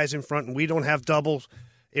two guys in front and we don't have doubles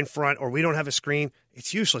in front, or we don't have a screen.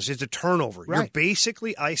 It's useless. It's a turnover. Right. You're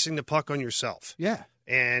basically icing the puck on yourself. Yeah.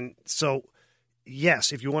 And so,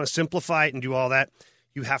 yes, if you want to simplify it and do all that,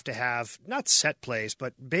 you have to have not set plays,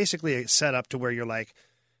 but basically a setup to where you're like,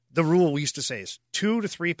 the rule we used to say is 2 to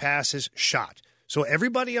 3 passes, shot. So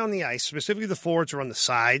everybody on the ice, specifically the forwards or on the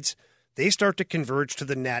sides, they start to converge to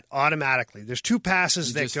the net automatically. There's 2 passes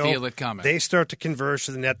You that just go. feel it coming. They start to converge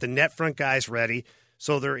to the net. The net front guy's ready.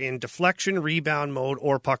 So they're in deflection, rebound mode,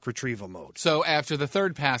 or puck retrieval mode. So after the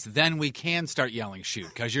third pass, then we can start yelling shoot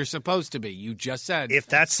because you're supposed to be. You just said If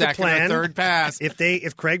that's the second plan, or third pass.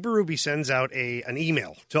 If Craig Berube sends out an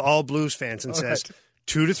email to all Blues fans and says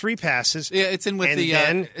 2 to 3 passes, Yeah, it's in with and the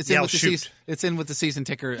then it's in yell with the shoot. season, it's in with the season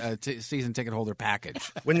ticket holder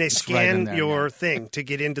package. When they It's right in scan there, your yeah. thing to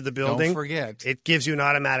get into the building, Don't forget. it gives you an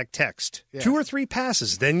automatic text. 2 or 3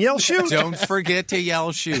 passes, then yell shoot. Don't forget to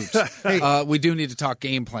yell shoot. We do need to talk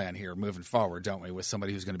game plan here moving forward, don't we? With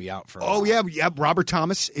somebody who's going to be out for a while. Yeah. Robert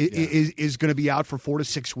Thomas is going to be out for 4 to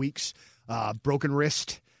 6 weeks. Broken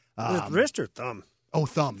wrist. With wrist or thumb?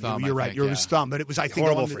 Thumb. Thumb, You're I right. think, You're yeah. his thumb, but it was I think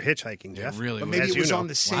Horrible on the, for hitchhiking, Jeff. It really But was. maybe As it you was know. on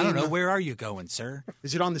the same. Well, I don't know. Where are you going, sir?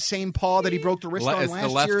 Is it on the same paw that he broke the wrist on It's the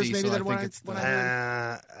last lefty, year? Maybe so I that think when it's the- when I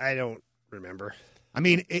heard? I don't remember. I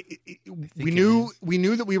mean, we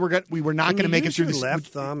knew that we were not going to make it use through your this. left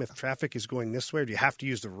thumb if traffic is going this way, or do you have to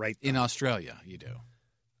use the right thumb? In Australia, you do.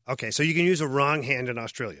 Okay, so you can use a wrong hand in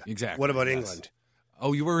Australia. Exactly, What about yes. England?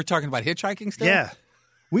 Oh, you were talking about hitchhiking still? Yeah.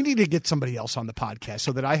 We need to get somebody else on the podcast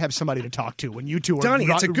so that I have somebody to talk to when you two are Donnie,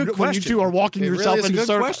 it's a good when question. you two are walking It yourself really is a into good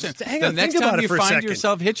circles. question. Hang the on, next think about time it you for a find second.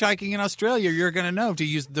 yourself hitchhiking in Australia, you're going to know to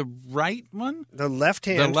use the right one The left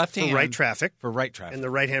hand, for right traffic. for right traffic. And the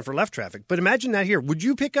right hand for left traffic. But imagine that here. Would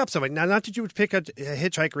you pick up somebody? Now, not that you would pick a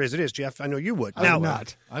hitchhiker as it is, Jeff. I know you would. I now, would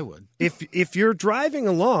not. I would. if you're driving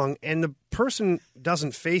along and the person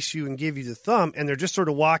doesn't face you and give you the thumb, and they're just sort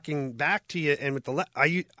of walking back to you, and with the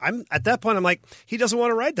I'm at that point, I'm like, he doesn't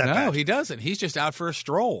want to ride that. No, bad. he doesn't. He's just out for a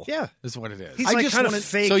stroll. Yeah. is what it is. He's I like just kind of wanna-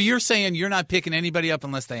 fake. So you're saying you're not picking anybody up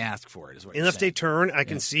unless they ask for it? Is what Unless you're they saying. turn, I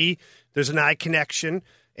can see there's an eye connection,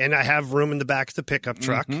 and I have room in the back of the pickup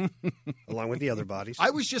truck, along with the other bodies.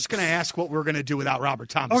 I was just going to ask what we were going to do without Robert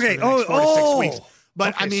Thomas. Okay, for the next 4 to 6 oh. weeks.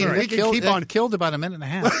 But Okay, I mean, sorry. we can keep on. Killed about a minute and a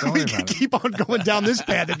half. Don't worry We can about it. keep on going down this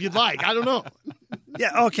path if you'd like. I don't know.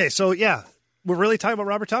 Yeah. Okay. So yeah, we're really talking about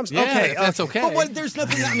Robert Thomas. Yeah, okay. if that's okay. But what, there's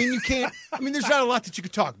nothing. I mean, you can't. I mean, there's not a lot that you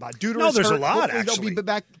could talk about. Duder No, is there's a hurt. lot, Hopefully actually. They'll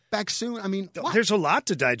be back soon. I mean, what? There's a lot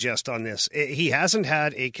to digest on this. He hasn't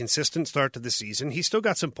had a consistent start to the season. He's still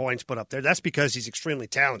got some points put up there. That's because he's extremely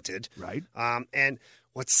talented. Right. And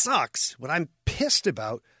what sucks, what I'm pissed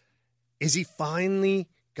about, is he finally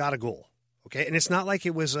got a goal. Okay, and it's not like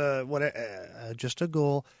it was just a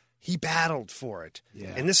goal. He battled for it.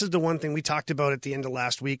 Yeah. And this is the one thing we talked about at the end of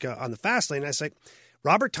last week on the Fast Lane. I was like,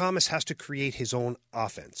 Robert Thomas has to create his own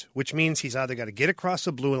offense, which means he's either got to get across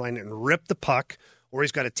the blue line and rip the puck, or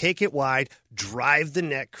he's got to take it wide, drive the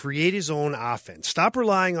net, create his own offense. Stop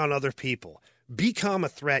relying on other people. Become a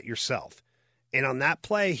threat yourself. And on that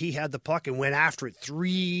play, he had the puck and went after it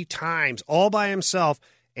 3 times all by himself,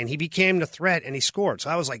 and he became the threat, and he scored. So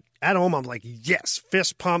I was like, at home, I'm like, yes,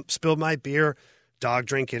 fist pump, spilled my beer, dog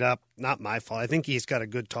drink it up. Not my fault. I think he's got a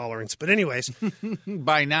good tolerance. But anyways,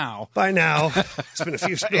 By now, by now, it's been a few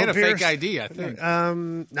he spilled had a beers. fake ID, I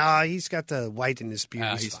think. Nah, he's got the white in his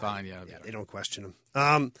beer. He's fine, yeah. They don't question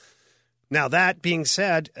him. Now, that being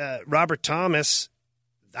said, Robert Thomas,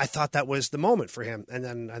 I thought that was the moment for him. And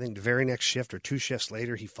then I think the very next shift or 2 shifts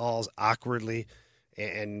later, he falls awkwardly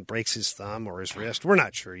and breaks his thumb or his wrist. We're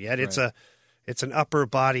not sure yet. It's an upper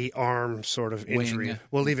body arm sort of injury. Wing.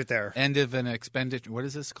 We'll leave it there. End of an expended. What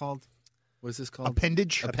is this called? What is this called?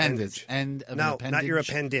 Appendage? Appendage. End of an appendage. Not your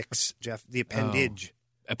appendix, Jeff. The appendage.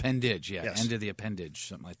 Appendage, yeah. Yes. End of the appendage,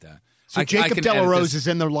 something like that. So Jacob Delarose is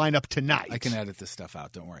in the lineup tonight. I can edit this stuff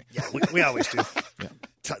out. Don't worry. Yeah, we always do.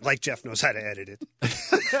 Like Jeff knows how to edit it.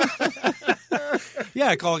 Yeah,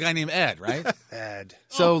 I call a guy named Ed, right? Ed.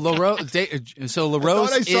 So LaRose. I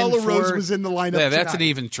thought I saw LaRose was in the lineup. Yeah, that's tonight. an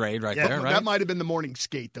even trade right there, right? That might have been the morning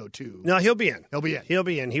skate though too. No, he'll be in. He'll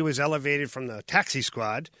be in. He was elevated from the taxi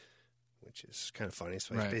squad, which is kind of funny.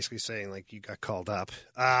 So he's Right. basically saying like you got called up.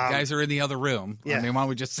 Guys are in the other room. Yeah. I mean, why don't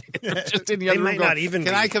we just say they're just in the other They room? might not even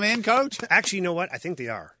Can be. I come in, Coach? Actually, you know what? I think they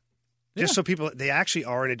are. Just so people, they actually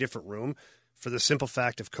are in a different room for the simple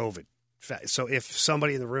fact of COVID. So if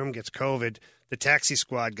somebody in the room gets COVID, the taxi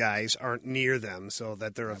squad guys aren't near them so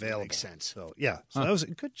that they're available. makes sense. So, yeah. So that was a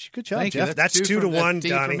good job, Thank Jeff. you. That's 2-1, D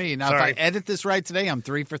Donnie. for me. Now, Sorry. if I edit this right today, I'm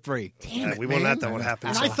 3 for 3. Damn it, we won't man. let that one happen.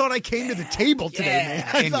 And So. I thought I came to the table today,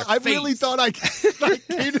 man. I really thought I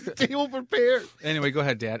came to the table prepared. Anyway, go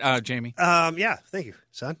ahead, Dad. Jamie. Yeah, thank you,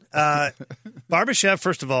 son. Barbashev,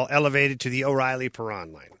 first of all, elevated to the O'Reilly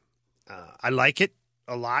Perron line. I like it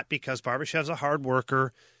a lot because Barbashev's a hard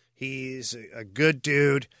worker. He's a good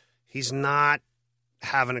dude. He's not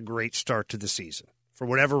having a great start to the season for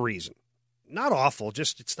whatever reason. Not awful,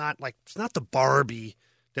 just it's not the Barbie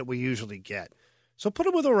that we usually get. So put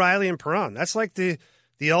him with O'Reilly and Perron. That's like the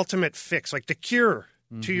ultimate fix, like the cure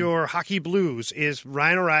to your hockey blues is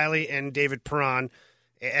Ryan O'Reilly and David Perron,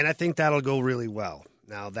 and I think that'll go really well.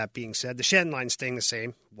 Now, that being said, the Shen line's staying the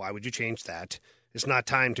same. Why would you change that? It's not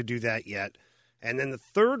time to do that yet. And then the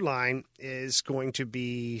third line is going to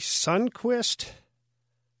be Sundqvist,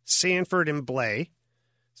 Sanford, and Blais.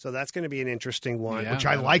 So that's going to be an interesting one. Yeah, Which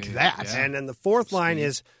I like that. yeah. And then the fourth line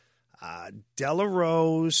is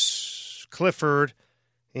Delarose, Clifford,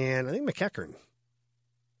 and I think McEachern.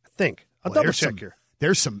 I think. I'll double check here.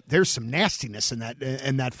 There's some nastiness in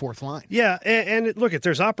that fourth line. Yeah, and look,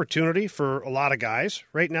 there's opportunity for a lot of guys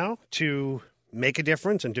right now to make a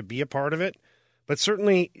difference and to be a part of it. But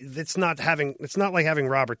certainly, it's not like having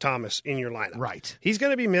Robert Thomas in your lineup. Right. He's going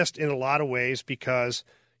to be missed in a lot of ways because,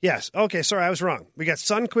 yes, okay, sorry, I was wrong. We got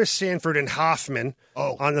Sundqvist, Sanford, and Hoffman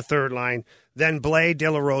on the third line. Then Blais,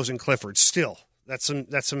 Delarose, and Clifford. Still, that's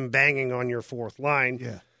some banging on your fourth line.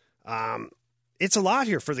 Yeah. It's a lot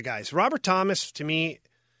here for the guys. Robert Thomas, to me,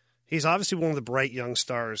 he's obviously one of the bright young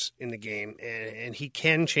stars in the game, and he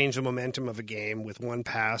can change the momentum of a game with one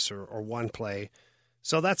pass or one play.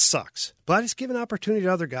 So that sucks. But it's given opportunity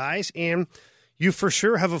to other guys, and you for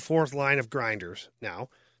sure have a fourth line of grinders now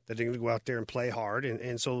that are going to go out there and play hard.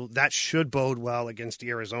 And so that should bode well against the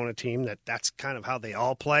Arizona team. That's kind of how they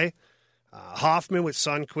all play. Hoffman with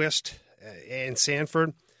Sundqvist and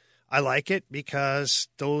Sanford. I like it because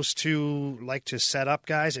those two like to set up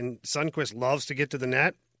guys, and Sundqvist loves to get to the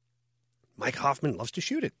net. Mike Hoffman loves to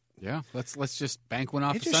shoot it. Yeah, let's just bank one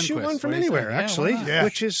off He of just Sundqvist. shoot one from What do you anywhere, say? Yeah, actually, why not? Yeah.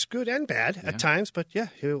 which is good and bad at times. But yeah,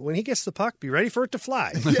 when he gets the puck, be ready for it to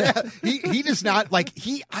fly. Yeah, he does not like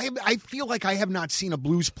I feel like I have not seen a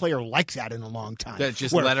Blues player like that in a long time. That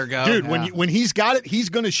just let her go? dude. Yeah. When he's got it, he's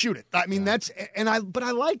going to shoot it. I mean, but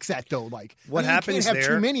I like that though. Like What you happens can't have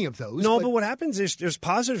there? too many of those. No, but what happens is there's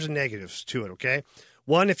positives and negatives to it. Okay,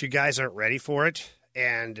 one, if you guys aren't ready for it,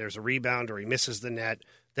 and there's a rebound or he misses the net,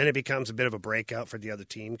 then it becomes a bit of a breakout for the other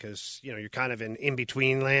team because you're kind of in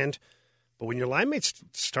between land. But when your line mates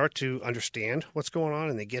start to understand what's going on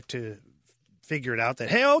and they get to figure it out that,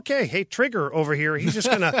 hey, Trigger over here, he's just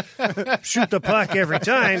going to shoot the puck every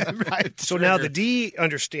time. Right, So now the D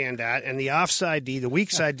understand that, and the offside D, the weak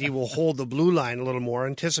side D, will hold the blue line a little more,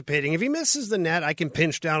 anticipating if he misses the net, I can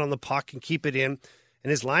pinch down on the puck and keep it in. And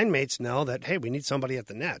his line mates know that, hey, we need somebody at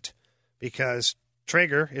the net because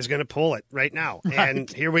Traeger is going to pull it right now. And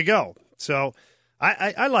here we go. So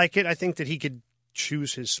I like it. I think that he could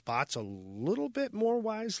choose his spots a little bit more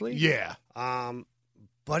wisely. Yeah.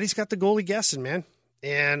 But he's got the goalie guessing, man.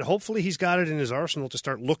 And hopefully he's got it in his arsenal to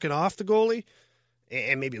start looking off the goalie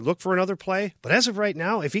and maybe look for another play. But as of right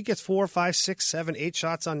now, if he gets 4, 5, 6, 7, 8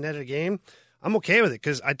 shots on net a game, I'm okay with it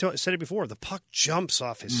because I said it before. The puck jumps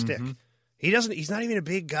off his stick. He's not even a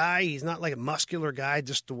big guy. He's not like a muscular guy.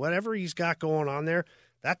 Just whatever he's got going on there,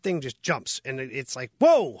 that thing just jumps. And it's like,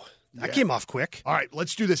 whoa, that came off quick. All right,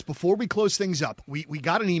 let's do this. Before we close things up, we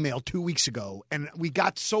got an email 2 weeks ago, and we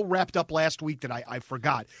got so wrapped up last week that I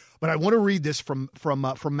forgot. But I want to read this from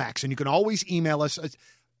Max, and you can always email us at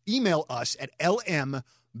lmbp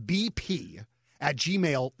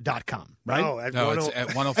 @gmail.com, right? No, at No, it's at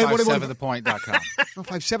 1057thepoint.com.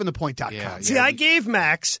 1057thepoint.com. Yeah. See, I gave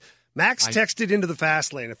Max texted into the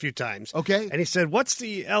fast lane a few times. Okay. And he said, what's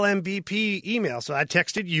the LMBP email? So I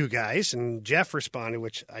texted you guys, and Jeff responded,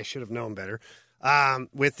 which I should have known better,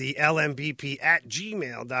 with the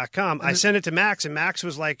LMBP@gmail.com. I sent it to Max, and Max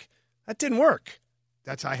was like, that didn't work.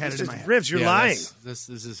 That's how I had it in my head. Rivs, you're lying. This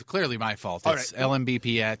is clearly my fault. All It's right.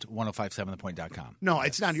 LMBP@1057thepoint.com. No,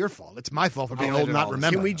 it's not your fault. It's my fault for being I'll old and not edit all this.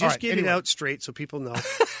 remembering. Can we just get anyway. it out straight so people know?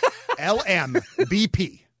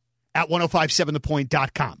 LMBP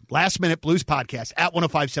 @1057thepoint.com. Last Minute Blues Podcast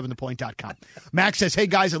 @1057thepoint.com. Max says, hey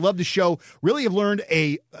guys, I love the show. Really have learned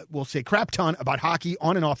we'll say crap ton about hockey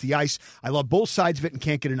on and off the ice. I love both sides of it and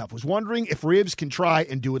can't get enough. Was wondering if Rivs can try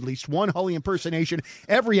and do at least one Hully impersonation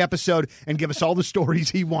every episode and give us all the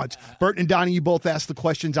stories he wants. Burton and Donnie, you both ask the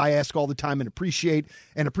questions I ask all the time and appreciate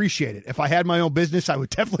it. If I had my own business, I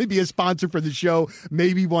would definitely be a sponsor for the show,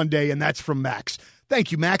 maybe one day, and that's from Max.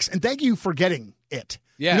 Thank you, Max, and thank you for getting it.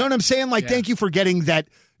 Yeah. You know what I'm saying? Like, Yeah. thank you for getting that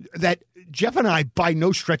Jeff and I, by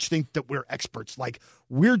no stretch, think that we're experts. Like,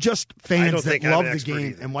 we're just I fans don't that think I'm love an the expert game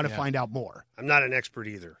either. and want to find out more. I'm not an expert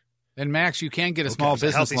either. And Max, you can get a small It was a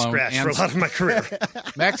business healthy loan. scratch for a lot of my career.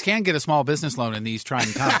 Max can get a small business loan in these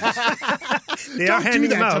trying times. They Don't are handing do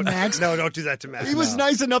them that to out. Max. No, don't do that to Max. He was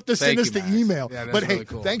nice enough to send Thank us you, the Max. email. Yeah, that's but hey, really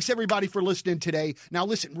cool. thanks everybody for listening today. Now,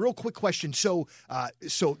 listen, real quick question. So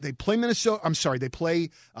they play Minnesota. I'm sorry, they play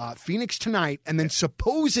Phoenix tonight, and then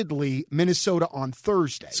supposedly Minnesota on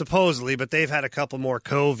Thursday. Supposedly, but they've had a couple more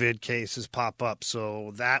COVID cases pop up.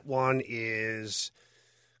 So that one is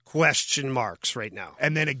question marks right now.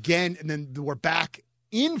 And then we're back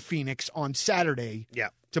in Phoenix on Saturday. Yeah.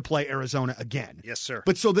 To play Arizona again. Yes, sir.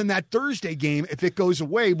 But so then that Thursday game, if it goes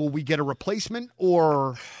away, will we get a replacement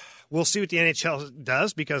or? We'll see what the NHL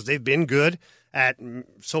does because they've been good at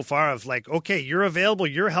so far of like, okay, you're available,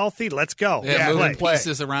 you're healthy, let's go. Yeah, Play. moving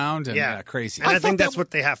pieces around and crazy. And I thought think that's that-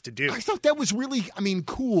 what they have to do. I thought that was really,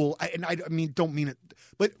 cool. I don't mean it,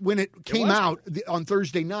 but when it came was out on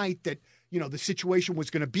Thursday night that, the situation was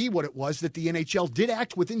going to be what it was, that the NHL did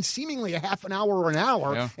act within seemingly a half an hour or an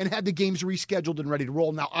hour and had the games rescheduled and ready to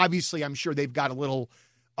roll. Now, obviously, I'm sure they've got a little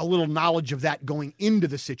knowledge of that going into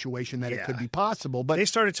the situation that it could be possible. But they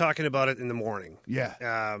started talking about it in the morning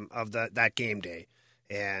of that game day.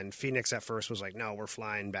 And Phoenix at first was like, no, we're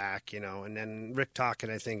flying back, and then Rick Tocchet,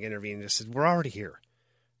 I think, intervened and said, we're already here.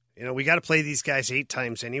 We got to play these guys 8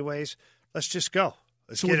 times anyways. Let's just go.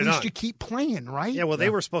 Let's get at it least on. you keep playing, right? Yeah, well, they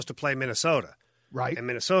were supposed to play Minnesota. Right. And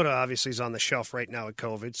Minnesota obviously is on the shelf right now with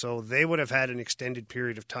COVID, so they would have had an extended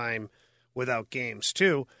period of time without games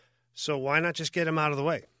too. So why not just get them out of the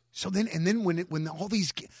way? So then when all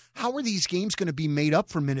these, how are these games going to be made up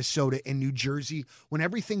for Minnesota and New Jersey when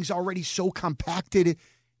everything's already so compacted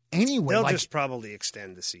anyway? They'll just probably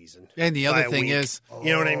extend the season. And the by other a thing week. is, you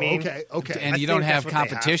know what I mean? Okay. And I you don't think have that's what they have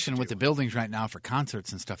competition to with do. the buildings right now for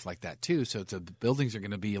concerts and stuff like that too. So the buildings are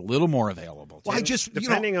going to be a little more available. Well, too. I just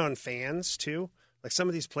Depending on fans too, like some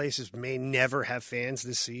of these places may never have fans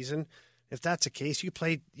this season. If that's the case, you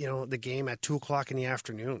play the game at 2:00 in the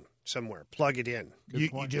afternoon somewhere. Plug it in. You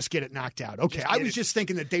just get it knocked out. Okay, I was just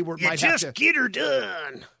thinking that they You might have just to. get her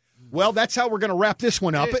done. Well, that's how we're going to wrap this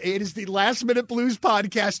one up. It is the Last Minute Blues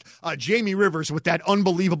podcast. Jamie Rivers with that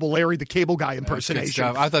unbelievable Larry the Cable Guy Good impersonation.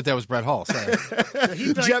 stuff. I thought that was Brett Hall. Sorry.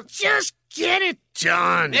 He's like, Jeff- just get it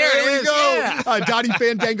done. There we is, go. yeah. Donnie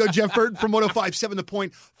Fandango, Jeff Burton from 105.7 The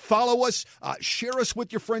Point. Follow us. Share us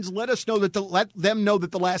with your friends. Let them know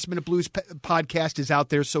that the Last Minute Blues podcast is out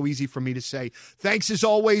there. So easy for me to say. Thanks as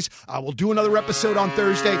always. We'll do another episode on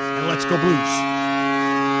Thursday, and let's go Blues.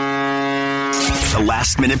 The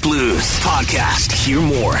Last Minute Blues podcast. Hear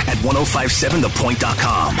more at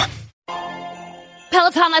 1057thepoint.com.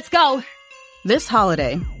 Peloton, let's go. This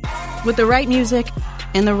holiday, with the right music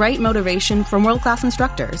and the right motivation from world-class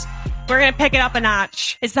instructors, We're going to pick it up a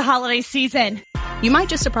notch. It's the holiday season. you might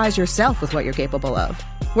just surprise yourself with what you're capable of.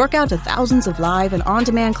 Work out to thousands of live and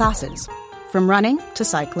on-demand classes, from running to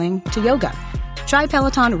cycling to yoga. Try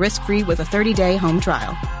Peloton risk-free with a 30-day home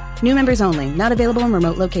trial. New members only, not available in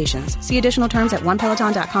remote locations. See additional terms at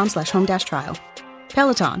onepeloton.com/home-trial.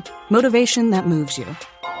 Peloton, motivation that moves you.